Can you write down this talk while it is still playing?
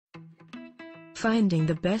Finding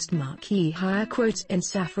the best marquee hire quotes in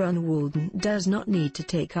Saffron Walden does not need to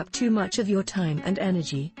take up too much of your time and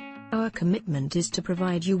energy. Our commitment is to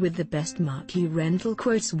provide you with the best marquee rental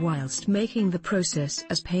quotes whilst making the process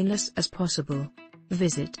as painless as possible.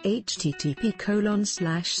 Visit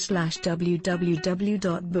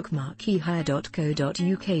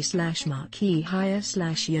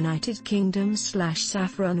http://www.bookmarqueehire.co.uk/marqueehire/United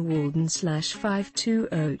Kingdom/Saffron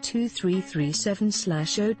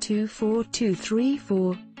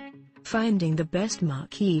Walden/5202337/0242334. Finding the best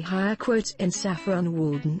marquee hire quotes in Saffron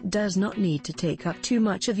Walden does not need to take up too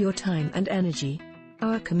much of your time and energy.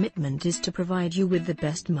 Our commitment is to provide you with the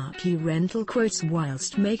best marquee rental quotes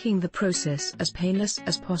whilst making the process as painless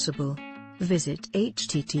as possible. Visit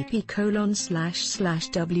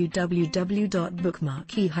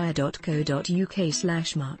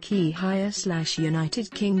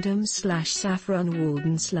http://www.bookmarqueehire.co.uk/marqueehire/United Kingdom/Saffron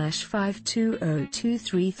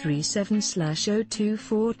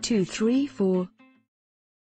Walden/5202337/0242334.